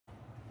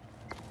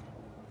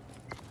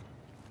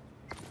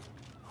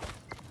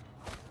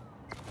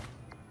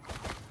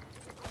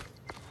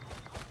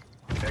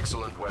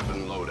Excellent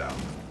weapon loadout.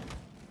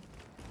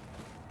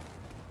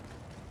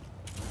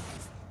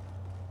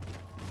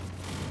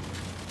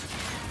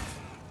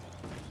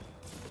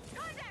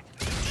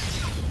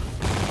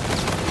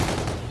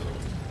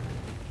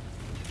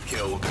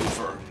 Kill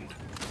confirmed.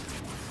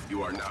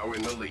 You are now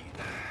in the lead.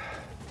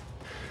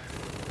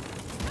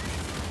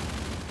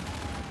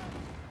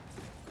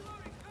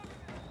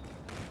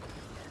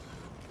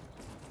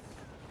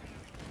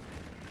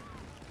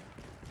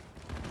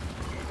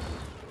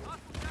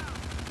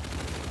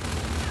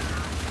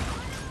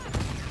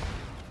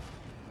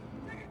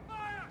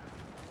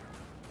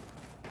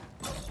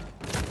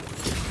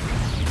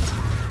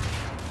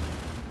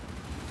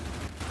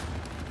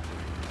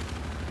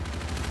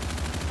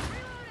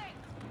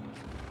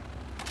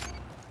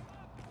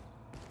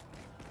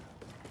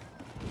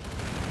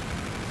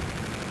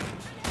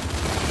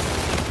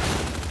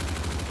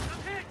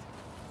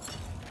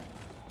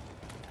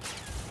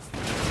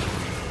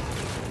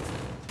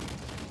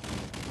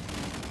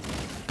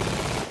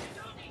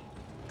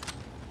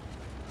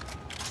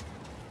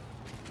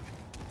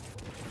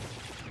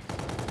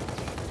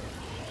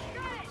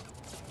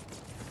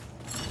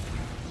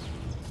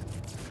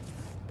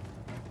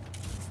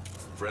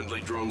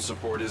 Friendly drone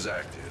support is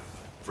active.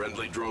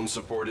 Friendly drone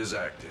support is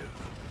active.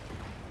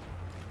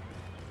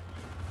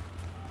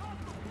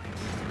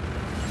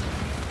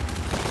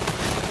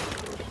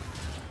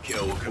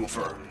 Kill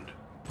confirmed.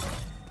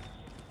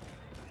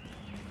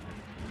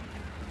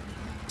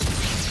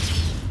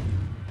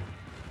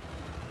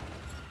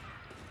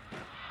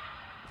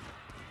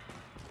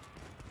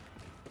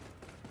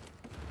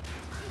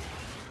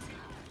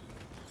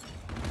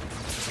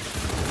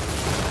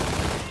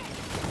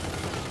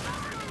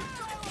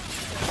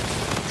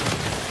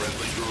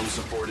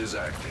 Support is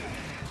active.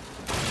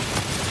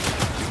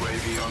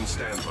 UAV on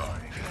standby.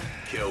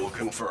 Kill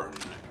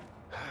confirmed.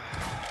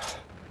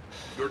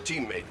 Your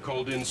teammate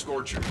called in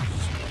Scorchers.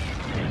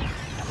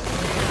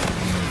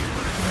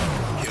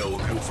 Kill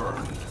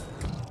confirmed.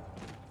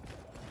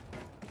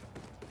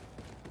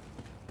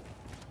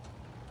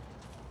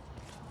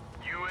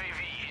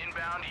 UAV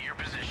inbound to your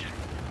position.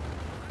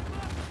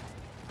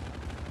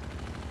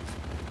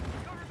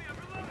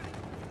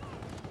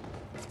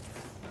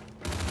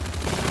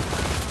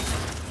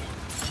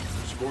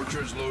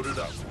 Scorchers loaded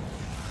up.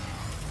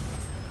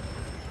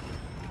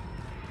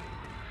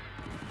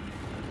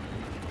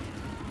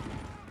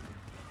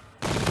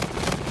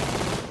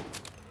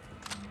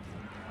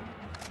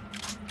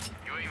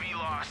 UAV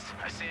lost.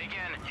 I say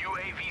again,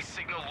 UAV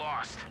signal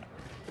lost.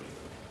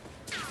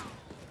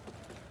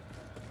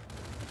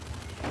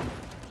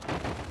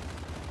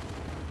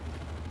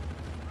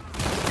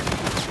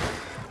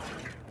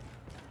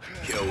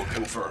 Kill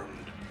confirmed.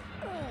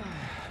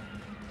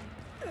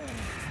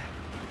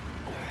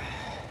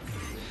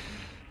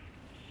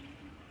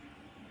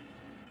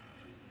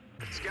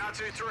 Scout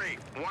 2-3,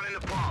 one in the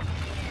pump.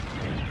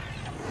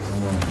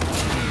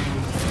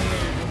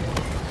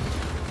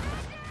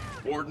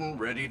 Warden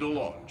ready to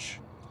launch.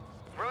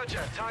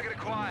 Roger, target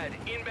acquired.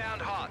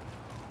 Inbound hot.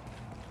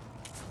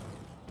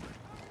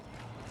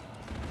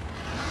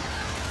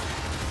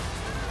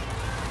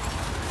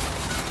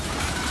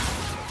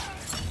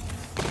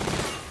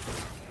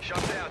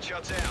 Shots out,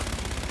 shots out.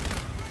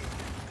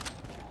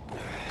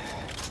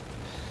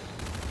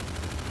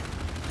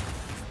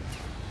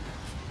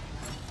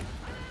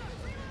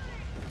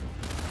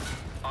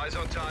 Eyes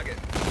on target.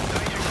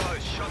 Danger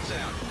close. Shots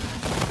out.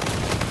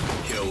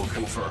 Kill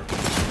confirmed.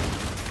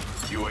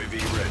 UAV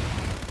ready.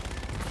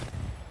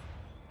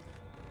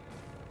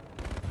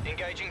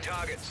 Engaging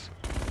targets.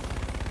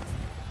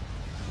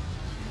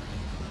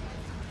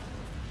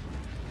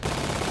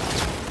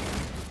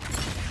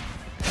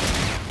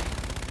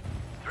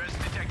 Threats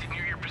detected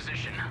near your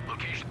position.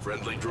 Location.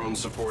 Friendly drone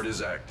support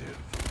is active.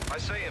 I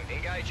see him.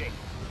 Engaging.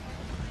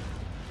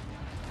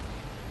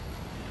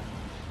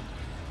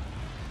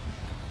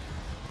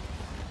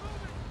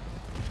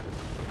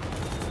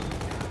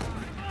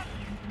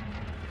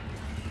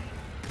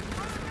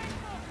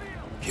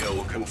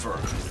 Kill confirmed.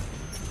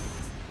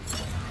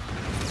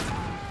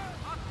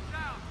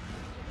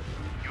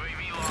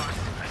 UAV lost.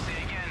 I say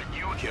again,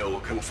 Kill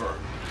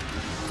confirmed.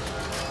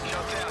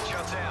 Shots out,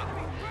 shots out.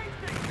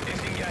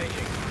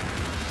 Disengaging.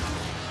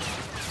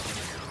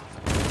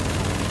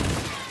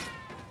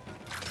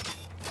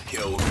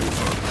 Kill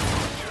confirmed.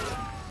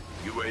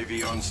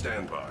 UAV on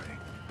standby.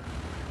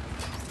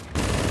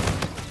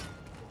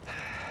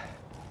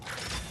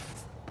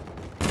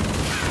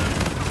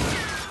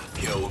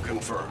 Kill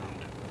confirmed.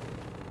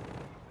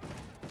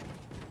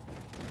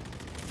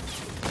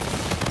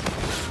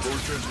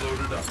 Scorchers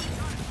loaded up.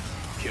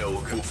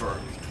 Kill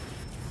confirmed.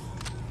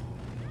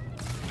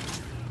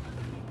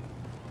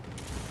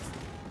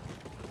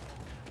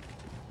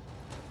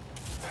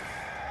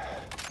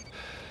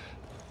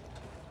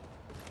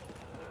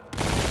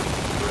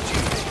 Your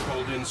teammate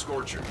called in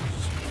Scorchers.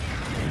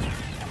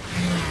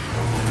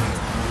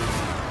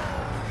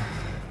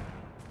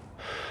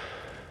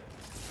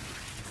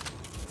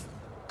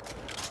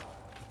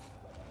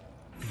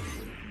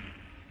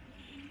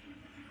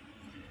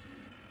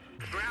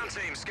 Ground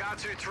team, Scar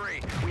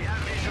 2-3. We have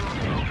visual.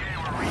 Okay,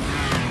 we're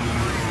reaching.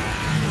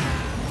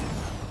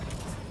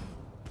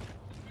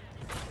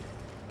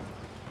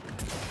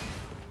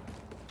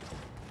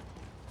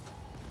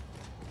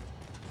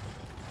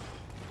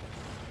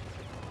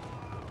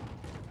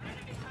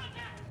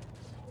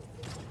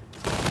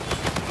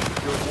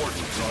 Your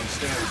wardens on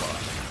standby.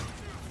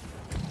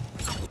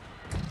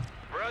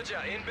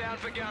 Roger, inbound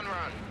for gun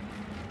run.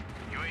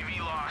 UAV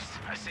lost.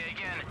 I say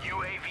again,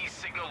 UAV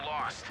signal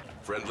lost.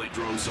 Friendly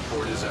drone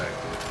support is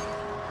active.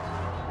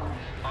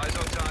 Eyes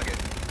on target.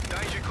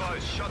 Danger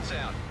close. Shots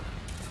out.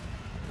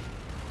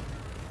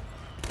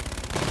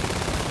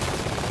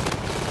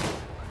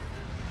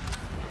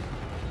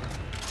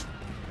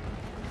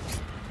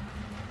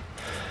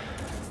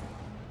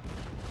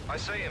 I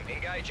see him.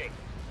 Engaging.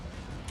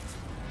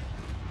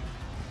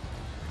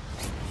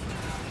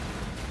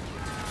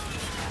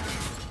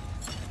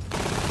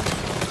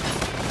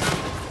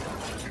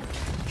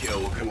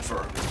 Kill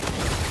confirmed.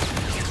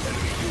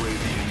 Enemy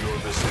UAV in your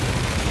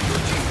vicinity. Your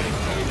teammate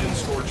called in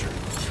Scorcher.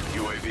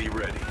 UAV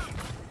ready.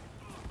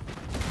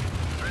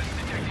 Threats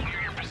detected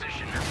near your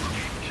position.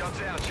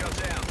 Shots out.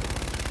 Shots out.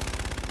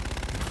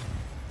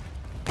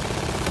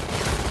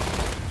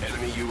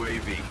 Enemy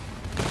UAV.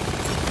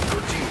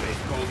 Your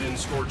teammate called in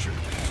Scorcher.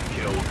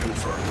 Kill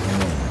confirmed.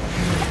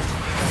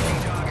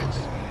 Targets.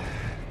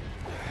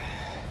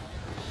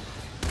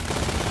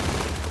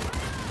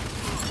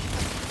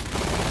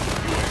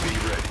 UAV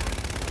ready.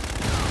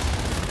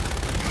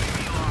 UAV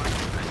lost.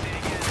 I say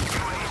again,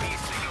 UAV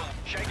signal.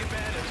 Shaking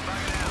bandits,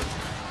 bugging out.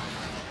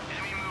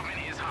 Enemy movement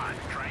is hot.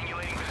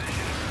 Triangulating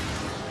position.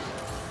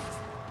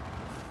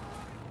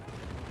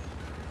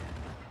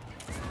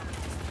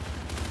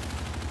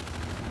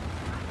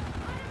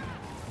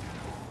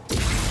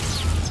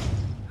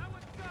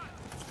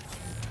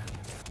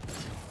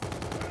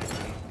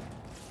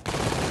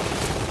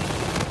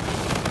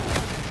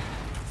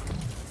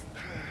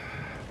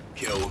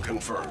 Kill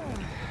confirmed.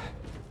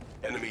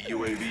 Enemy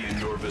UAV in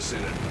your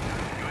vicinity.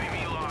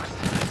 UAV lost.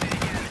 I say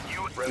again,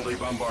 Friendly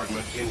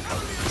bombardment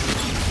incoming.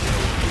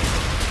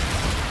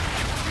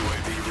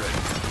 UAV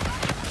ready.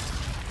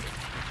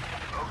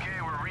 Okay,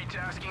 we're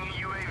retasking a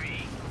UAV.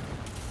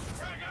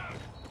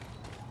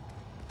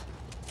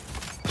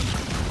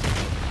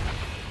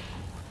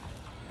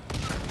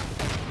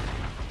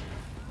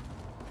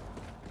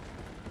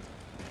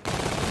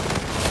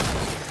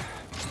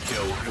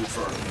 Kill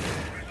confirmed.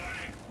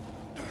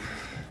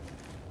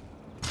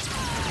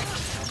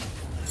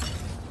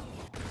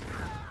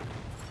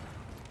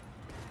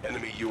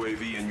 Enemy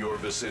UAV in your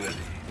vicinity.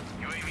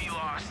 UAV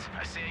lost.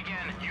 I say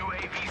again,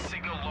 UAV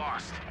signal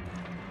lost.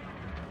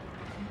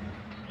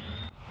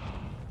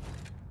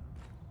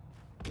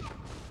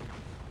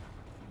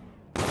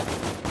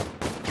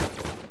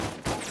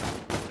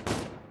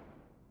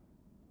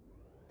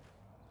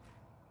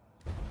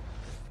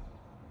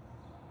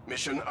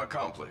 Mission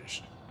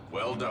accomplished.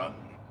 Well done.